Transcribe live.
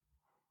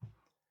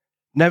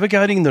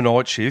Navigating the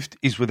night shift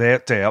is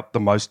without doubt the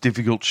most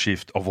difficult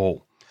shift of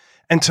all.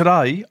 And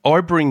today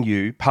I bring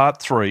you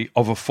part 3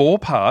 of a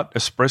 4-part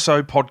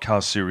Espresso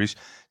podcast series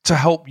to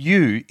help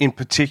you in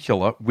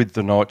particular with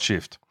the night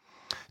shift.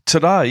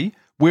 Today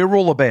we're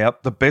all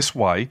about the best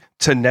way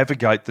to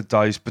navigate the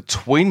days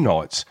between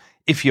nights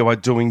if you are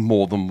doing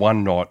more than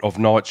one night of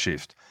night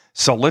shift.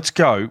 So let's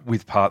go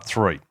with part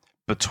 3,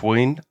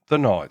 Between the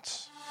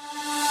Nights.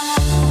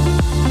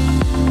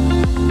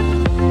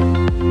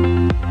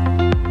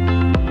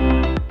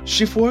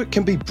 Shift work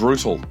can be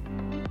brutal,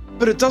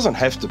 but it doesn't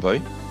have to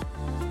be.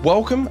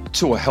 Welcome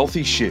to A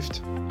Healthy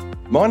Shift.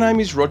 My name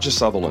is Roger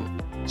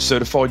Sutherland,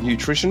 certified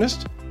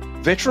nutritionist,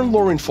 veteran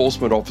law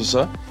enforcement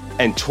officer,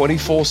 and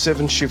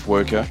 24/7 shift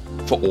worker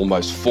for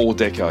almost 4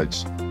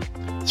 decades.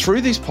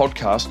 Through this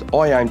podcast,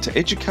 I aim to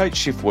educate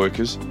shift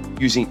workers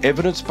using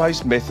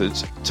evidence-based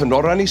methods to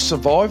not only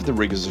survive the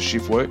rigours of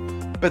shift work,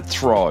 but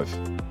thrive.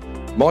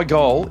 My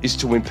goal is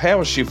to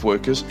empower shift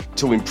workers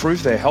to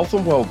improve their health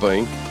and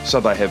well-being so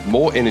they have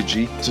more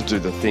energy to do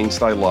the things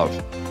they love.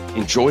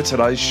 Enjoy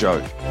today's show.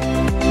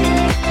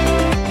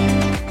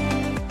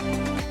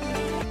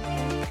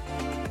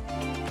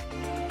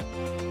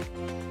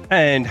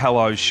 And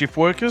hello, shift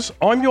workers.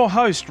 I'm your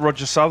host,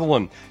 Roger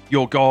Sutherland,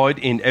 your guide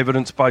in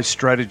evidence-based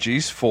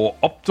strategies for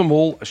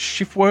optimal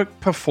shift work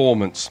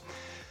performance.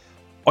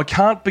 I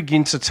can't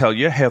begin to tell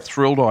you how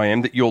thrilled I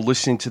am that you're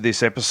listening to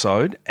this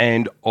episode,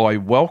 and I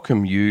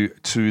welcome you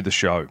to the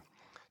show.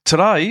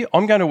 Today,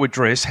 I'm going to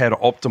address how to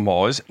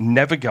optimise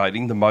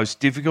navigating the most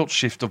difficult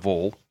shift of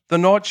all, the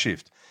night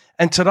shift.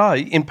 And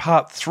today, in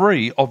part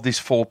 3 of this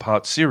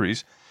 4-part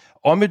series,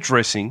 I'm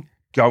addressing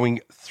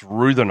going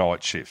through the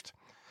night shift.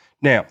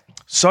 Now,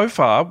 so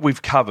far,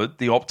 we've covered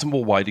the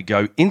optimal way to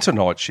go into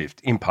night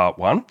shift in part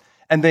 1,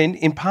 and then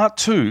in part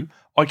 2,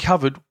 I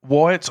covered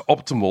why it's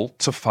optimal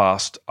to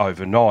fast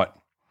overnight.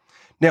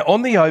 Now,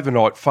 on the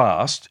overnight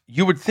fast,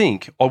 you would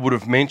think I would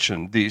have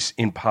mentioned this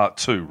in part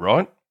 2,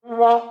 right?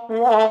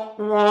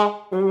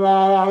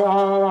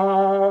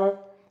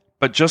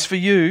 But just for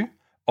you,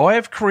 I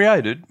have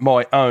created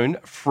my own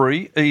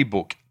free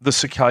ebook, The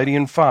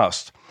Circadian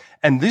Fast,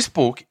 and this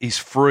book is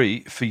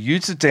free for you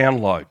to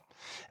download,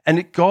 and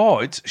it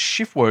guides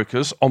shift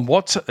workers on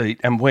what to eat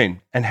and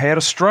when, and how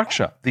to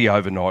structure the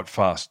overnight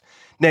fast.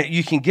 Now,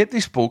 you can get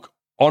this book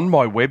on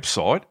my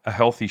website,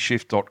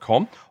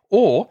 ahealthyshift.com,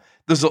 or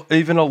there's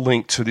even a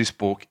link to this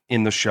book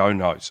in the show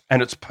notes,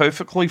 and it's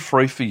perfectly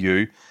free for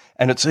you,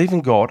 and it's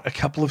even got a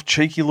couple of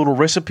cheeky little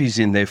recipes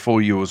in there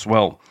for you as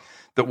well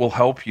that will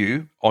help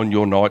you on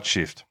your night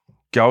shift.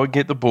 Go and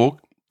get the book,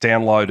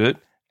 download it,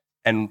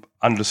 and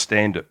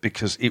understand it,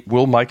 because it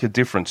will make a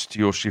difference to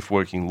your shift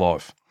working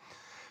life.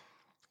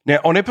 Now,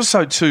 on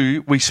episode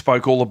 2, we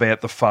spoke all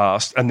about the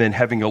fast and then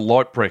having a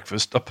light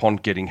breakfast upon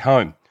getting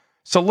home.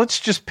 So let's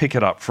just pick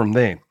it up from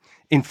there.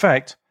 In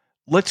fact,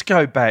 let's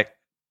go back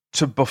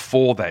to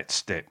before that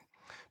step,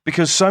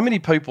 because so many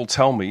people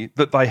tell me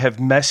that they have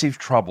massive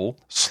trouble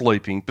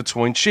sleeping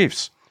between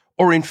shifts,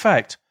 or in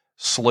fact,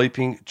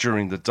 sleeping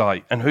during the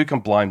day, and who can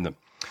blame them?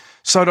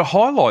 So to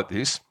highlight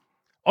this,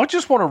 I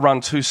just want to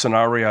run 2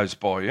 scenarios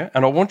by you,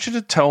 and I want you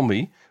to tell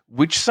me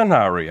which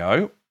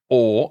scenario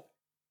or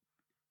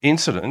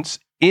incidents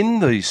in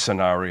these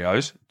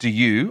scenarios do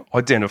you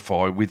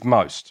identify with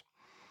most.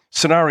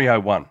 Scenario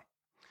 1.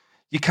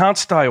 You can't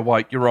stay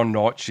awake, you're on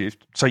night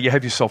shift, so you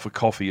have yourself a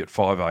coffee at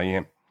 5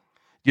 a.m.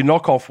 You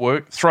knock off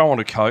work, throw on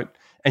a coat,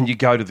 and you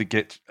go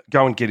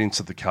and get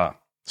into the car.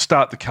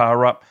 Start the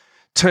car up,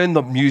 turn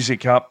the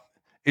music up,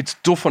 it's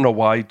doofing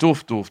away,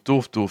 doof, doof,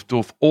 doof, doof,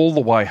 doof, all the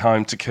way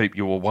home to keep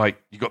you awake.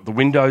 You got the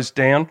windows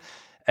down,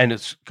 and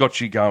it's got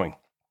you going.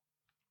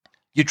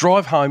 You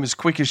drive home as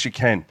quick as you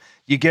can.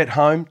 You get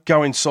home,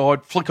 go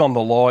inside, flick on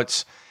the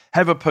lights,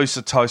 have a piece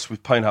of toast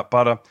with peanut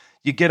butter.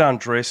 You get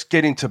undressed,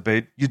 get into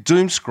bed, you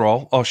doom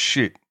scroll, oh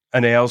shit,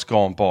 an hour's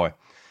gone by.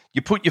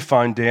 You put your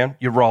phone down,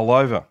 you roll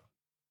over,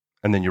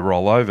 and then you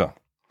roll over,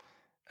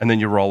 and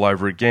then you roll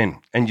over again,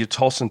 and you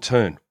toss and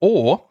turn.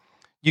 Or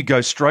you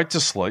go straight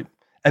to sleep,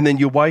 and then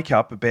you wake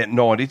up about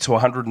 90 to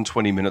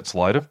 120 minutes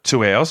later,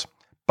 2 hours,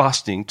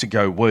 busting to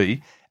go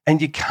wee,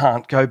 and you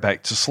can't go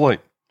back to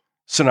sleep.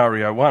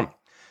 Scenario 1.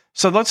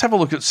 So let's have a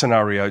look at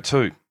scenario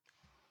 2.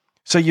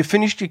 So you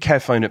finished your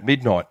caffeine at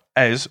midnight,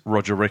 as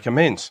Roger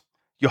recommends.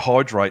 You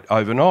hydrate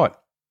overnight,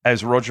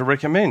 as Roger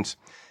recommends.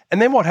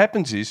 And then what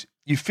happens is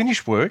you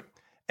finish work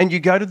and you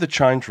go to the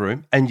change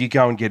room and you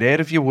go and get out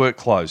of your work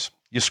clothes,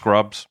 your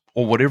scrubs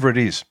or whatever it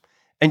is,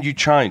 and you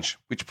change,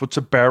 which puts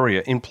a barrier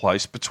in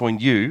place between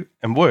you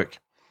and work.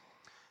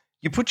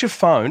 You put your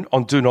phone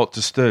on Do Not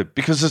Disturb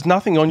because there's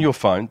nothing on your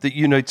phone that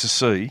you need to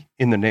see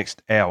in the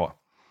next hour.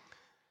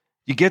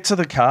 You get to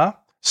the car,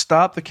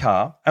 start the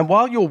car, and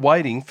while you're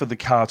waiting for the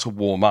car to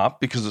warm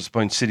up because it's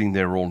been sitting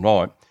there all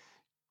night,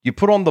 you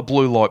put on the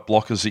blue light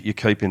blockers that you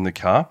keep in the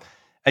car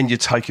and you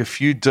take a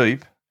few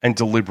deep and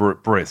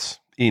deliberate breaths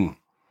in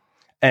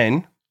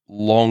and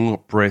long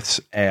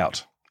breaths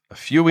out. A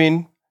few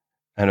in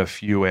and a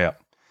few out.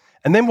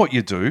 And then what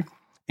you do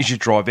is you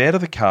drive out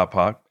of the car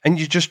park and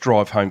you just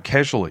drive home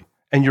casually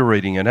and you're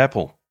eating an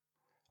apple.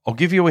 I'll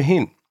give you a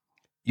hint.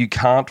 You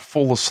can't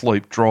fall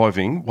asleep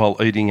driving while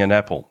eating an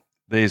apple.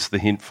 There's the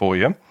hint for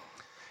you.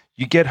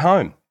 You get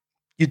home.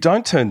 You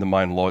don't turn the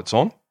main lights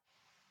on.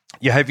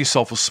 You have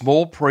yourself a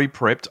small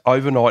pre-prepped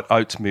overnight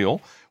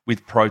oatmeal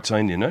with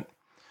protein in it.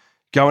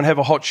 Go and have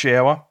a hot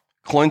shower,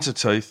 cleanse your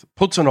teeth,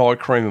 puts an eye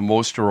cream and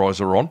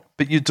moisturiser on,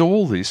 but you do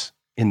all this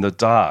in the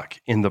dark,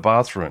 in the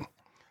bathroom.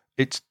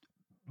 It's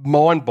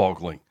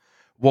mind-boggling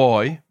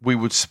why we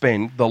would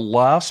spend the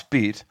last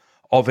bit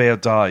of our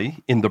day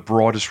in the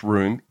brightest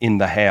room in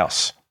the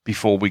house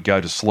before we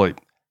go to sleep.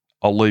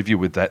 I'll leave you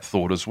with that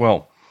thought as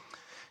well.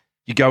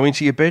 You go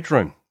into your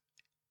bedroom,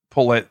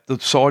 pull out the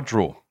side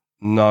drawer.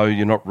 No,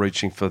 you're not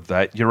reaching for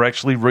that. You're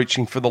actually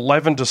reaching for the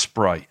lavender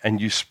spray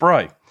and you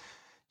spray.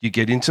 You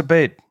get into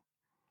bed.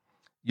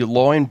 You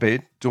lie in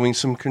bed doing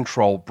some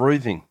controlled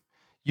breathing.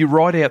 You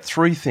write out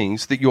 3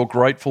 things that you're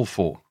grateful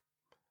for.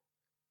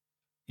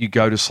 You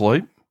go to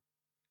sleep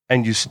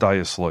and you stay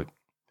asleep.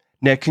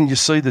 Now, can you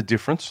see the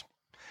difference?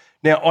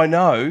 Now, I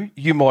know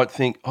you might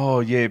think,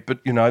 oh, yeah, but,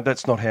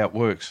 that's not how it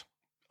works.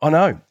 I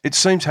know. It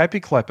seems happy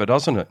clapper,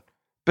 doesn't it?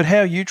 But how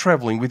are you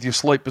travelling with your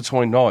sleep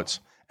between nights?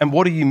 And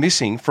what are you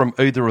missing from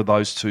either of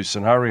those 2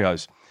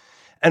 scenarios?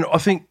 And I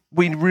think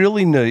we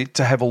really need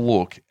to have a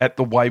look at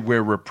the way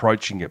we're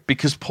approaching it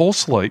because poor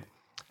sleep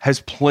has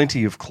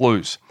plenty of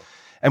clues.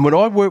 And when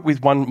I work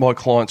with my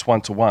clients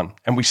one-to-one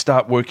and we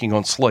start working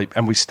on sleep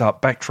and we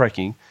start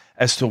backtracking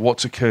as to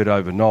what's occurred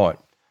overnight,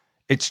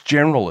 it's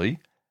generally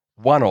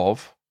 1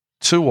 of,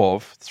 2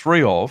 of,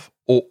 3 of,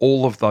 or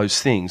all of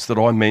those things that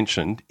I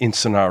mentioned in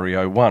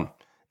scenario 1.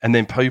 And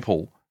then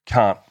people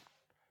can't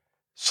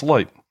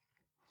sleep.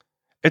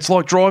 It's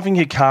like driving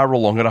your car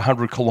along at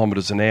 100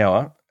 kilometres an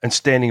hour and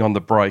standing on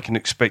the brake and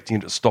expecting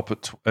it to stop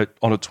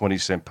on a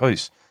 20-cent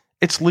piece.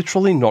 It's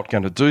literally not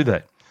going to do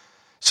that.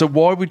 So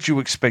why would you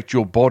expect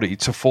your body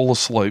to fall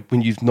asleep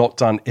when you've not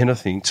done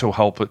anything to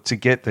help it to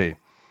get there?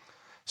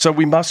 So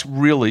we must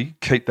really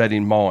keep that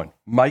in mind.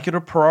 Make it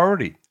a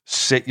priority.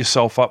 Set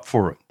yourself up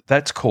for it.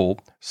 That's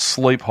called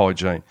sleep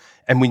hygiene.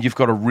 And when you've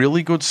got a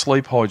really good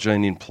sleep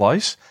hygiene in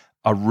place,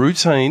 a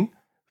routine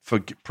for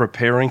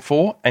preparing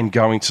for and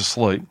going to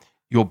sleep,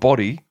 your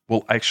body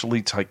will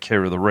actually take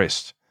care of the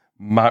rest.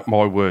 Mark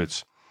my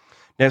words.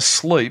 Now,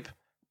 sleep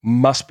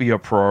must be a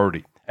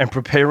priority, and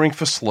preparing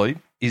for sleep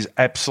is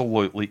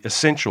absolutely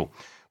essential.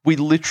 We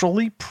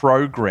literally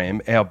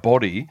program our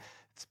body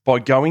by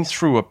going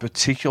through a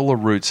particular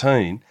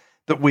routine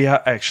that we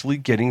are actually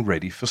getting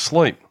ready for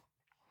sleep.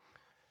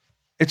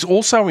 It's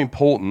also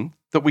important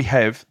that we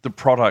have the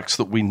products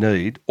that we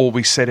need or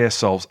we set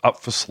ourselves up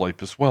for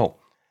sleep as well.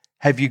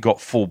 Have you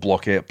got full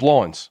blockout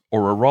blinds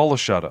or a roller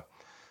shutter?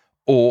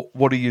 Or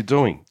what are you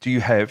doing? Do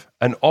you have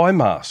an eye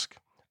mask?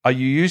 Are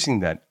you using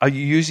that? Are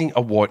you using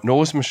a white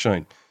noise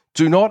machine?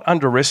 Do not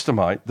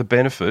underestimate the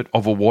benefit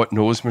of a white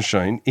noise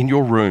machine in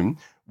your room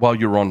while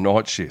you're on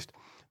night shift.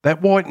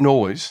 That white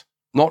noise,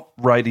 not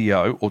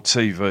radio or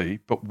TV,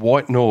 but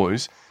white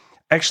noise,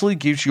 actually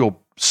gives your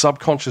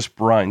subconscious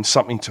brain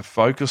something to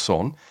focus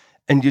on,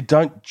 and you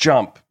don't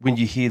jump when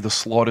you hear the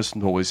slightest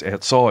noise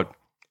outside.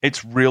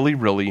 It's really,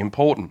 really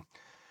important.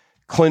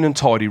 Clean and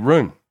tidy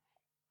room.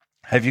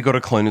 Have you got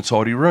a clean and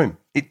tidy room?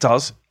 It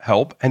does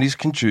help and is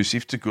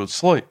conducive to good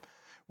sleep.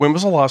 When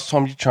was the last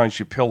time you changed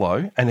your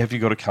pillow, and have you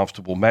got a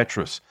comfortable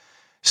mattress?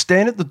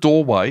 Stand at the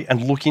doorway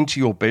and look into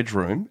your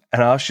bedroom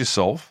and ask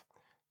yourself,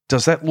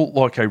 does that look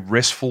like a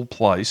restful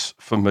place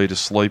for me to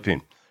sleep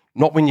in?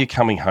 Not when you're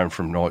coming home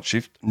from night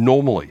shift.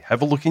 Normally,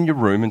 have a look in your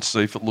room and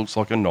see if it looks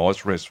like a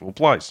nice, restful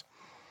place.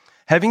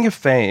 Having a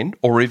fan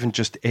or even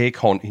just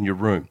aircon in your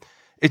room,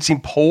 it's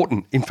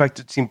important. In fact,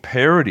 it's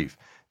imperative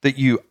that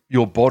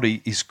your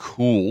body is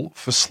cool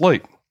for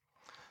sleep.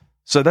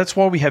 So that's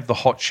why we have the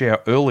hot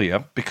shower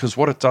earlier, because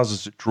what it does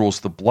is it draws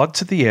the blood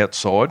to the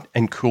outside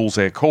and cools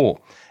our core.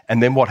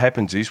 And then what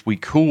happens is we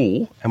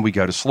cool and we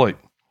go to sleep.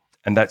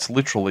 And that's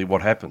literally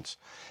what happens.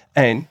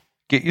 And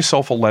get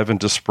yourself a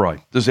lavender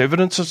spray. There's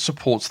evidence that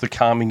supports the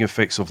calming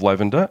effects of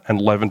lavender, and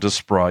lavender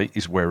spray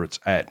is where it's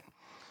at.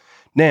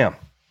 Now,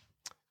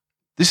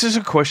 this is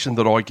a question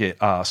that I get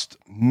asked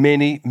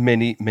many,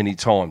 many, many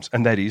times,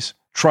 and that is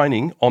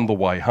training on the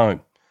way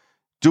home.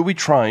 Do we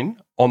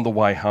train on the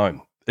way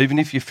home, even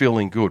if you're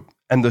feeling good?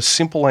 And the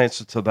simple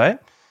answer to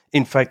that,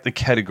 in fact, the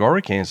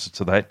categoric answer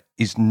to that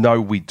is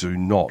no, we do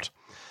not.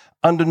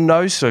 Under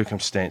no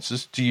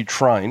circumstances do you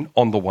train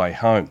on the way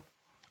home.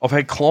 I've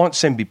had clients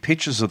send me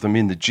pictures of them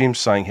in the gym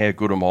saying, how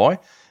good am I?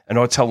 And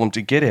I tell them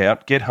to get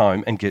out, get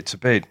home, and get to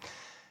bed.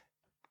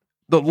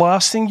 The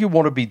last thing you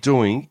want to be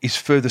doing is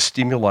further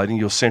stimulating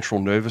your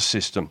central nervous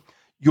system.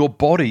 Your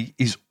body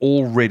is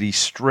already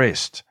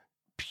stressed.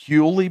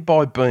 Purely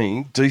by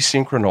being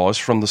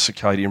desynchronized from the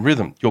circadian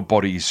rhythm, your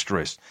body is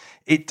stressed.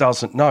 It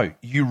doesn't know.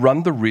 You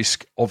run the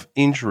risk of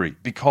injury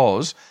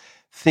because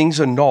things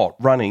are not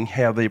running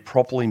how they're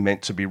properly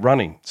meant to be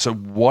running. So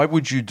why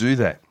would you do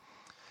that?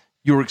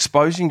 You're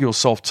exposing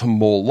yourself to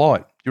more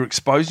light. You're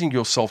exposing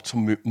yourself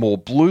to more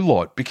blue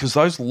light because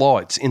those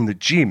lights in the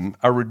gym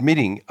are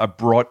emitting a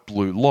bright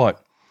blue light.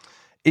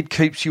 it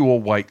keeps you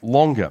awake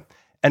longer,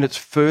 and it's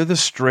further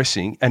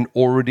stressing an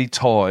already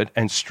tired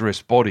and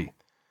stressed body.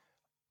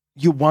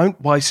 You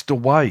won't waste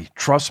away,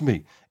 trust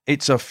me.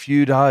 It's a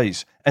few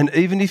days, and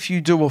even if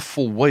you do a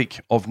full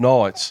week of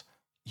nights,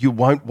 you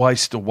won't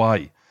waste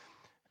away.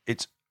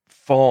 It's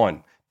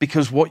fine,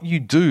 because what you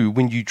do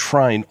when you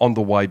train on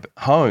the way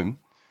home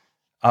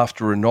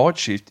after a night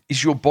shift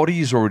is your body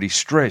is already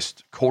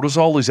stressed.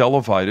 Cortisol is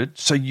elevated,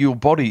 so your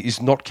body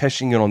is not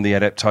cashing in on the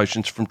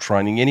adaptations from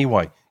training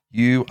anyway.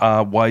 You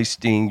are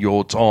wasting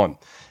your time,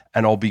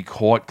 and I'll be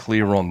quite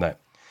clear on that.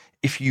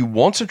 If you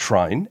want to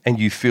train and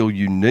you feel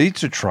you need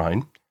to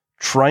train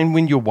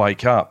when you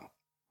wake up,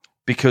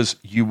 because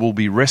you will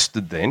be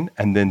rested then,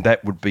 and then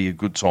that would be a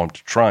good time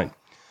to train.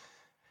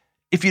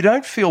 If you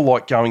don't feel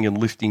like going and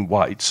lifting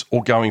weights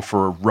or going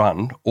for a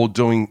run or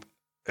doing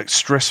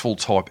stressful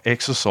type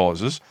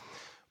exercises,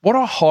 what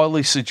I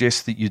highly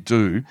suggest that you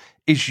do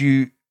is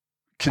you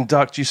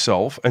conduct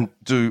yourself and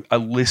do a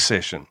LISS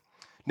session.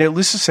 Now,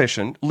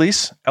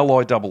 LISS,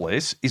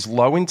 L-I-S-S, is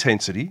low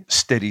intensity,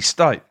 steady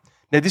state.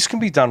 Now, this can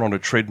be done on a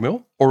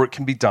treadmill or it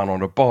can be done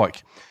on a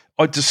bike.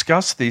 I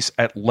discussed this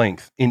at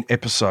length in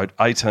episode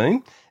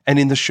 18, and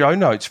in the show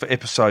notes for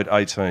episode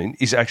 18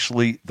 is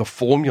actually the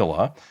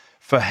formula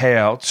for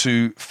how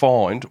to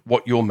find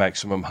what your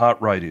maximum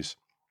heart rate is.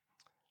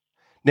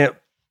 Now,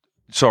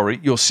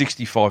 your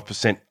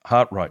 65%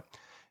 heart rate.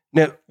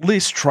 Now,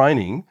 LISS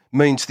training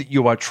means that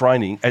you are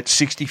training at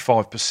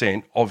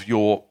 65% of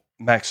your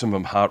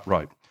maximum heart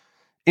rate.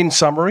 In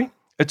summary,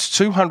 it's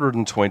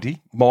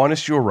 220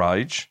 minus your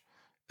age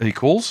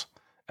equals,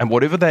 and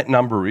whatever that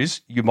number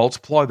is, you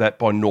multiply that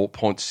by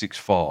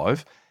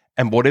 0.65,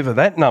 and whatever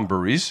that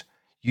number is,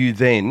 you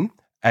then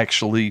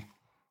actually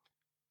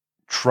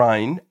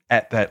train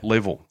at that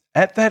level.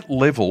 At that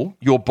level,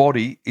 your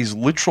body is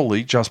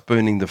literally just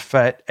burning the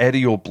fat out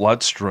of your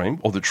bloodstream,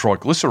 or the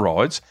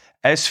triglycerides,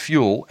 as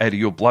fuel out of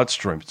your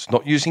bloodstream. It's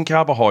not using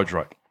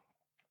carbohydrate.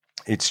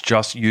 It's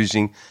just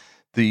using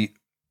the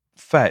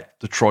fat,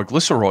 the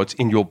triglycerides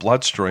in your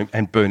bloodstream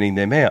and burning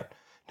them out.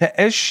 Now,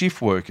 as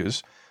shift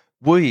workers,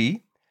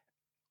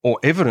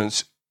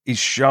 evidence is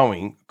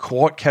showing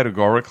quite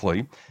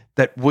categorically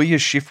that we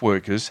as shift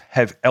workers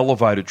have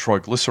elevated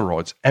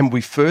triglycerides, and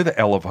we further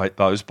elevate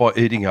those by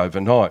eating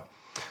overnight.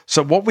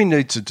 So what we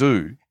need to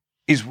do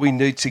is we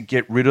need to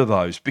get rid of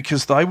those,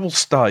 because they will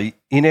stay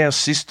in our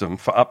system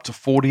for up to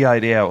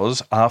 48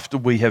 hours after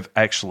we have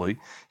actually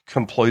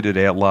completed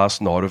our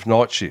last night of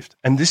night shift.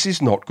 And this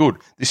is not good.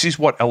 This is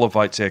what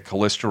elevates our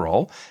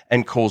cholesterol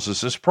and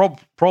causes us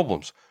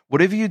problems.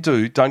 Whatever you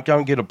do, don't go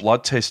and get a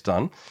blood test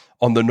done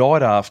on the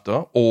night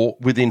after or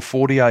within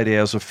 48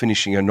 hours of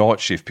finishing a night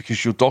shift,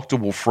 because your doctor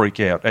will freak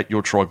out at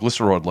your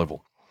triglyceride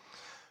level.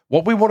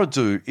 What we want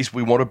to do is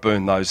we want to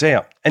burn those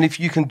out. And if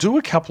you can do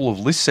a couple of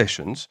LISS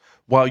sessions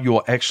while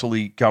you're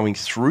actually going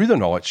through the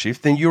night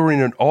shift, then you're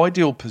in an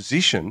ideal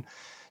position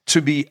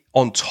to be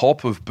on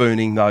top of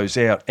burning those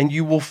out, and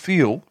you will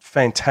feel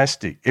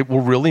fantastic. It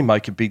will really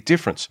make a big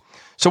difference.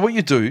 So what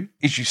you do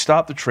is you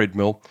start the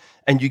treadmill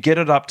and you get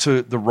it up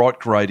to the right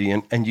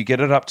gradient and you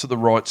get it up to the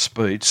right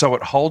speed so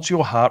it holds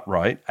your heart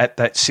rate at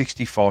that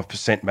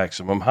 65%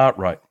 maximum heart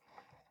rate.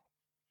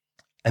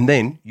 And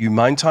then you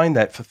maintain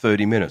that for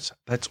 30 minutes.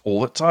 That's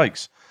all it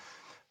takes.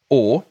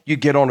 Or you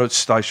get on a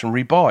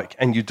stationary bike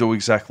and you do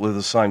exactly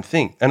the same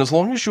thing. And as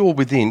long as you're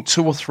within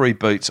 2 or 3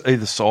 beats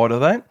either side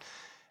of that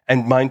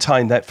and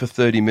maintain that for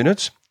 30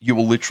 minutes, you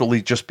will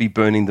literally just be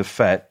burning the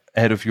fat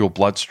out of your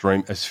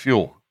bloodstream as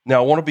fuel.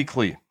 Now, I want to be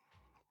clear.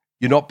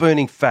 You're not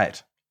burning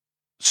fat,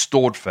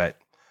 stored fat.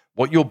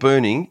 What you're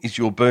burning is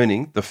you're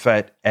burning the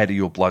fat out of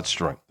your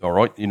bloodstream, all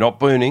right? You're not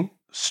burning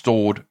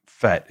stored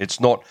fat.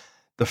 It's not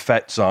the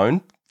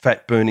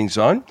fat burning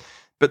zone.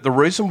 But the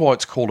reason why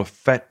it's called a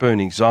fat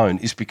burning zone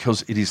is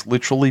because it is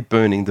literally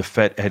burning the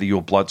fat out of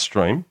your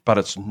bloodstream, but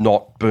it's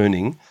not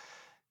burning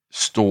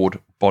stored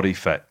body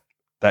fat.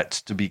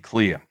 That's to be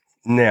clear.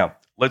 Now,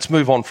 let's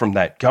move on from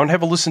that. Go and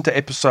have a listen to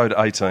episode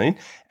 18,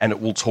 and it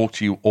will talk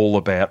to you all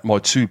about my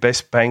 2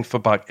 best bang for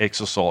buck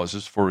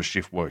exercises for a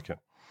shift worker.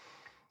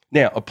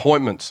 Now,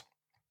 appointments.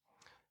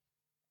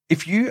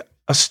 If you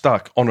are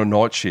stuck on a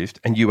night shift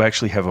and you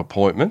actually have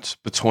appointments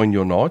between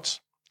your nights,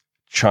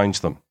 change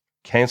them,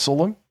 cancel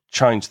them,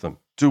 change them,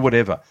 do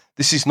whatever.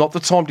 This is not the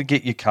time to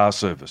get your car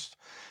serviced.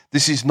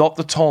 This is not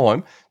the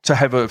time to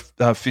have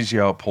a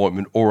physio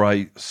appointment or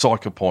a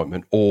psych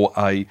appointment or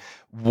a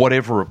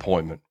whatever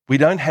appointment. We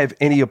don't have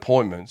any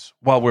appointments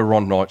while we're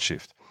on night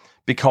shift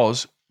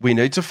because we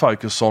need to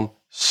focus on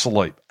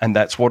sleep, and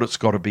that's what it's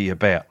got to be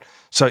about.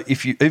 So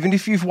even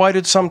if you've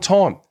waited some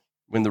time,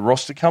 when the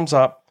roster comes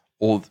up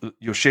or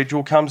your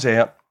schedule comes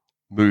out,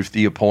 move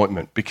the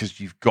appointment because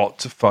you've got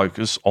to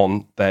focus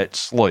on that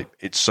sleep.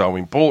 It's so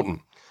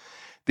important.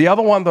 The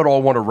other one that I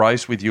want to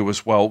raise with you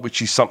as well,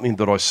 which is something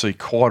that I see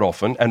quite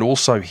often and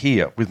also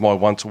here with my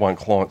one-to-one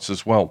clients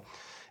as well,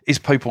 is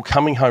people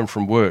coming home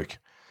from work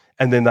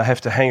and then they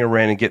have to hang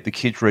around and get the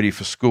kids ready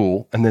for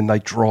school and then they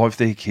drive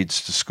their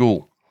kids to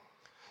school.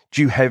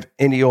 Do you have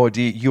any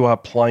idea you are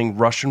playing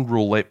Russian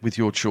roulette with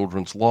your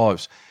children's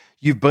lives?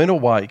 You've been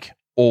awake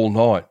all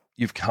night.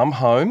 You've come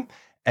home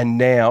and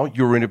now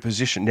you're in a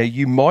position. Now,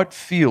 you might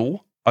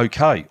feel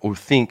okay or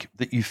think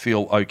that you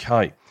feel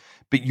okay,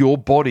 but your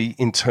body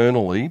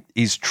internally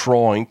is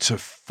trying to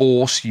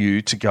force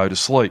you to go to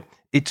sleep.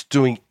 It's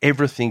doing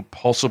everything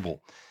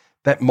possible.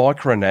 That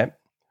micro nap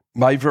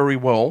may very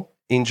well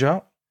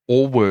injure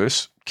or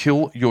worse,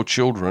 kill your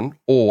children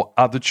or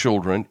other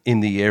children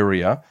in the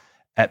area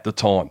at the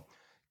time.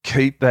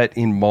 Keep that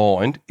in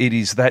mind. It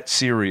is that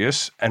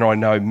serious, and I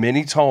know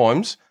many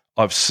times,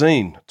 I've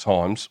seen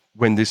times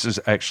when this has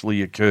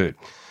actually occurred.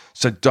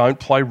 So don't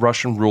play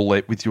Russian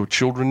roulette with your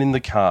children in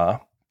the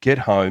car. Get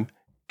home,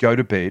 go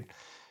to bed.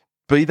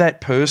 Be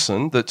that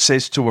person that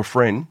says to a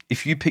friend,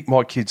 if you pick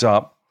my kids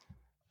up,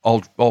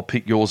 I'll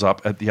pick yours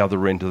up at the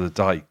other end of the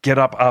day. Get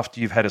up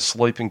after you've had a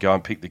sleep and go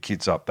and pick the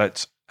kids up.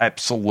 That's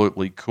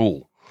absolutely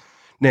cool.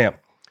 Now,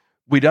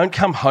 we don't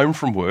come home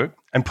from work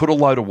and put a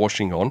load of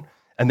washing on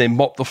and then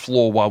mop the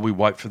floor while we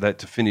wait for that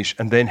to finish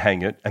and then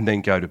hang it and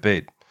then go to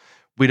bed.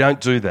 We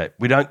don't do that.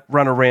 We don't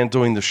run around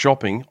doing the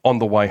shopping on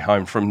the way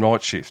home from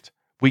night shift.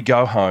 We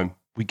go home,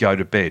 we go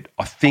to bed.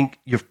 I think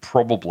you've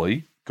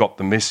probably got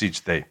the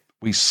message there.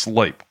 We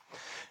sleep.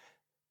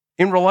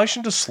 In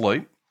relation to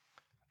sleep,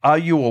 are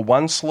you a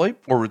one sleep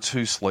or a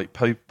two sleep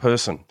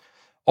person?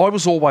 I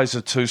was always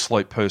a two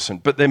sleep person,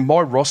 but then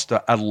my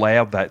roster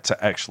allowed that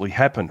to actually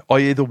happen. I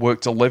either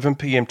worked 11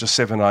 p.m. to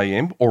 7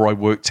 a.m. or I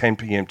worked 10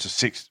 p.m. to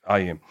 6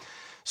 a.m.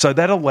 So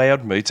that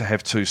allowed me to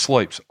have two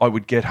sleeps. I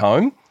would get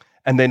home,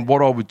 and then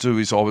what I would do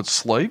is I would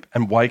sleep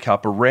and wake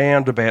up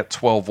around about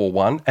 12 or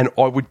 1, and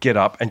I would get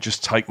up and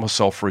just take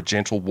myself for a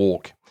gentle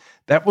walk.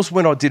 That was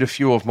when I did a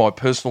few of my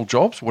personal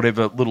jobs,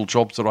 whatever little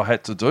jobs that I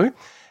had to do,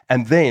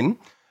 and then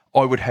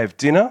I would have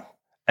dinner,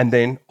 and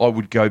then I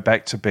would go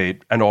back to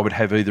bed and I would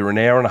have either an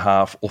hour and a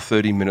half or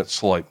 30 minutes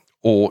sleep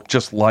or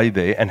just lay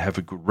there and have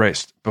a good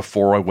rest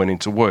before I went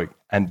into work.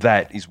 And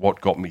that is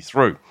what got me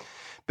through.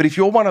 But if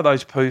you're one of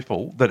those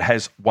people that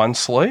has one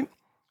sleep,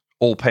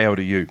 all power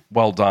to you.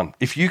 Well done.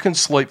 If you can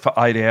sleep for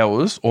 8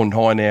 hours or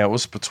 9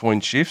 hours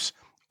between shifts,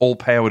 all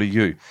power to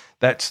you.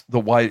 That's the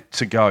way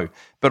to go.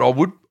 But I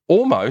would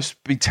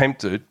almost be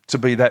tempted to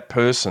be that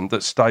person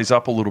that stays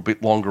up a little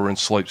bit longer and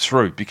sleeps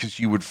through, because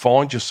you would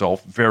find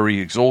yourself very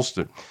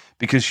exhausted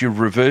because you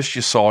reverse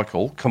your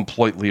cycle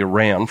completely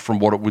around from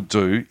what it would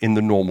do in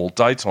the normal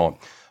daytime,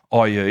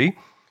 i.e.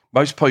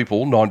 most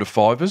people, 9 to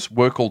 5ers,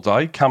 work all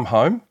day, come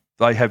home,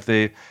 they have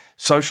their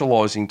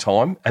socialising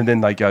time and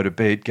then they go to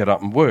bed, get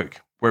up and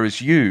work.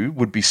 Whereas you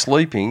would be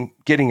sleeping,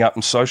 getting up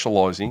and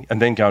socialising and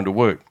then going to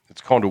work.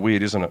 It's kind of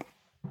weird, isn't it?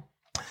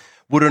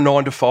 Would a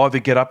 9 to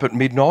 5er get up at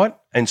midnight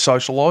and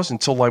socialise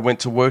until they went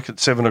to work at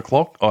 7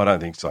 o'clock? I don't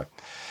think so.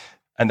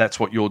 And that's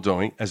what you're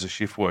doing as a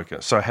shift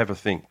worker. So have a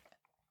think.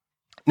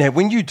 Now,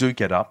 when you do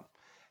get up,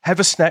 have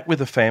a snack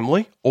with a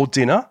family or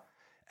dinner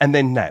and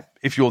then nap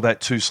if you're that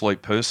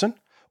two-sleep person.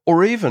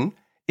 Or even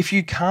if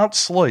you can't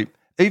sleep,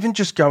 even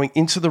just going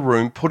into the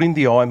room, putting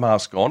the eye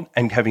mask on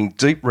and having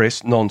deep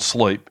rest,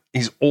 non-sleep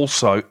is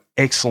also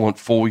excellent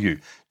for you.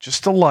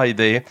 Just to lay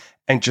there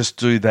and just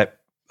do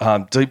that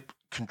deep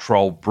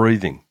controlled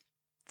breathing.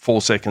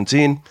 4 seconds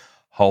in,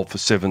 hold for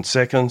 7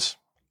 seconds,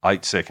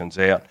 8 seconds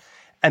out,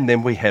 and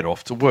then we head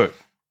off to work.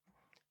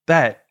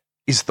 That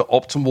is the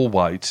optimal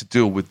way to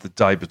deal with the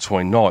day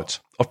between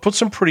nights. I've put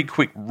some pretty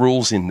quick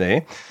rules in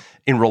there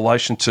in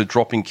relation to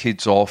dropping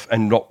kids off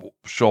and not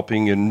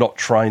shopping and not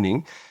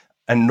training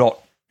and not,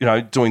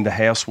 doing the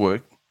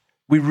housework.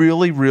 We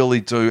really,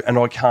 really do, and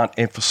I can't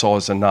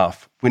emphasise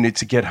enough, we need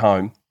to get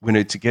home, we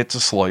need to get to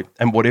sleep,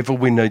 and whatever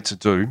we need to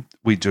do,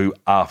 we do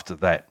after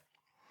that.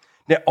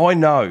 Now, I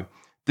know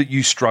that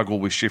you struggle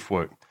with shift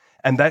work,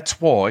 and that's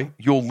why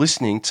you're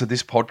listening to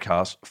this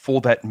podcast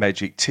for that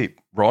magic tip,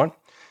 right?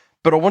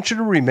 But I want you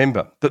to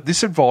remember that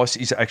this advice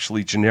is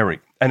actually generic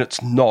and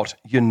it's not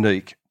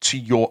unique to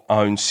your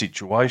own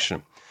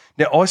situation.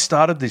 Now, I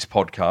started this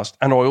podcast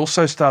and I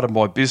also started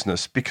my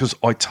business because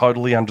I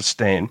totally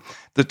understand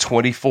the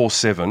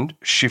 24/7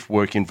 shift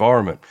work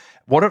environment,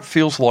 what it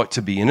feels like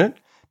to be in it,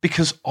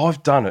 because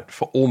I've done it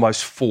for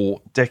almost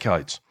 4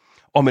 decades.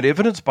 I'm an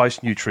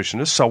evidence-based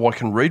nutritionist, so I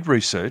can read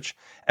research,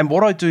 and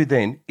what I do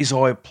then is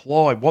I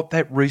apply what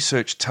that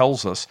research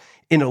tells us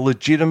in a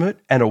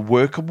legitimate and a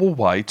workable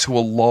way to a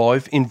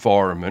live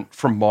environment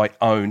from my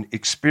own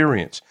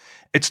experience.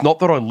 It's not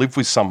that I live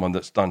with someone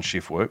that's done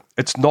shift work.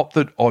 It's not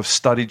that I've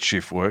studied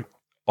shift work.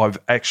 I've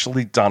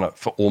actually done it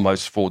for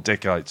almost 4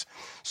 decades.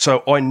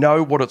 So I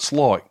know what it's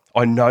like.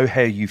 I know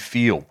how you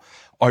feel.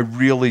 I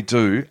really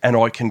do, and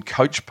I can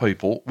coach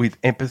people with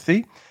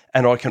empathy,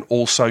 and I can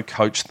also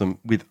coach them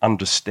with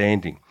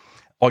understanding.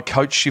 I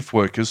coach shift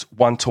workers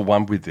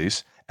one-to-one with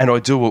this, and I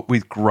do it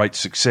with great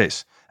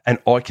success. And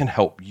I can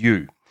help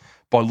you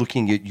by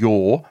looking at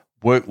your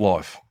work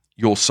life,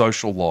 your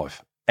social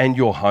life, and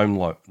your home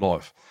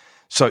life.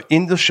 So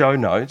in the show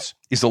notes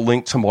is a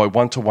link to my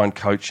one-to-one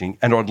coaching,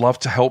 and I'd love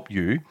to help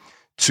you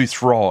to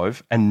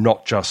thrive and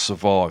not just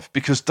survive,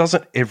 because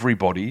doesn't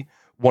everybody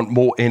want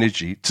more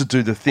energy to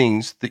do the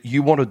things that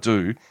you want to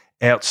do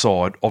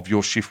outside of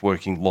your shift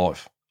working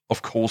life?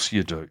 Of course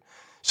you do.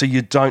 so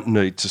you don't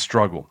need to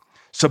struggle.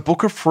 So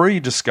book a free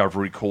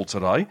discovery call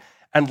today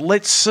and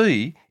let's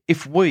see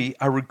if we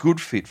are a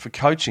good fit for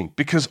coaching,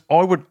 because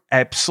I would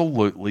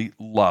absolutely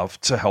love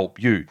to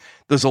help you.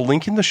 There's a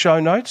link in the show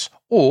notes,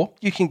 or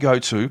you can go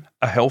to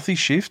A Healthy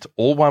Shift,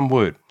 all one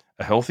word,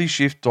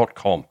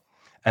 ahealthyshift.com.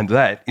 And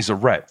that is a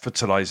wrap for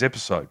today's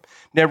episode.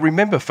 Now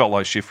remember,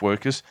 fellow shift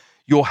workers,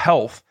 your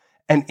health,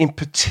 and in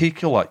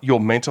particular your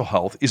mental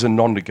health, is a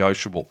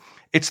non-negotiable.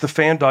 It's the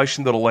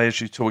foundation that allows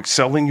you to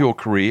excel in your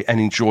career and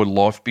enjoy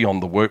life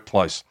beyond the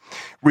workplace.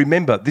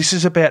 Remember, this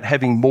is about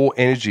having more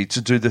energy to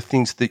do the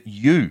things that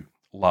you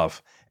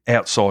love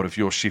outside of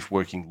your shift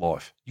working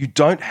life. You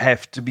don't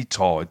have to be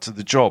tied to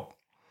the job.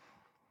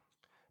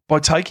 By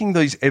taking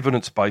these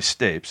evidence-based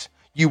steps,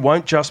 you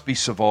won't just be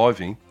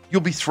surviving,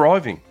 you'll be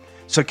thriving.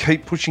 So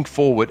keep pushing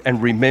forward,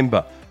 and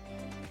remember,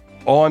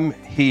 I'm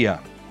here,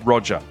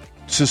 Roger,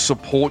 to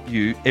support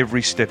you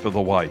every step of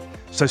the way.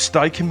 So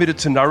stay committed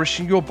to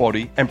nourishing your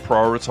body and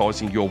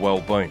prioritising your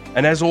well-being.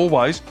 And as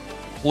always,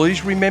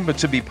 please remember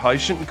to be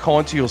patient and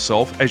kind to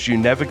yourself as you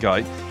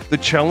navigate the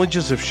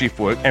challenges of shift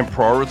work and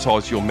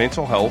prioritise your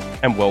mental health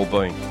and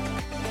well-being.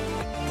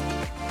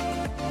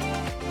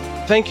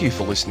 Thank you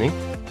for listening.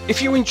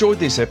 If you enjoyed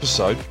this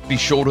episode, be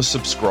sure to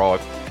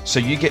subscribe so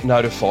you get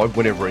notified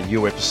whenever a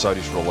new episode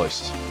is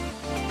released.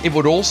 It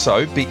would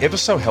also be ever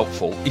so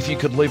helpful if you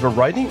could leave a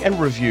rating and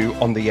review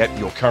on the app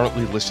you're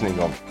currently listening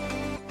on.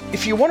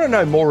 If you want to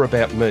know more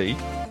about me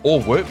or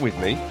work with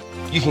me,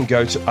 you can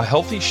go to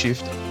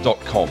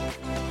ahealthyshift.com.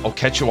 I'll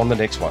catch you on the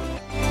next one.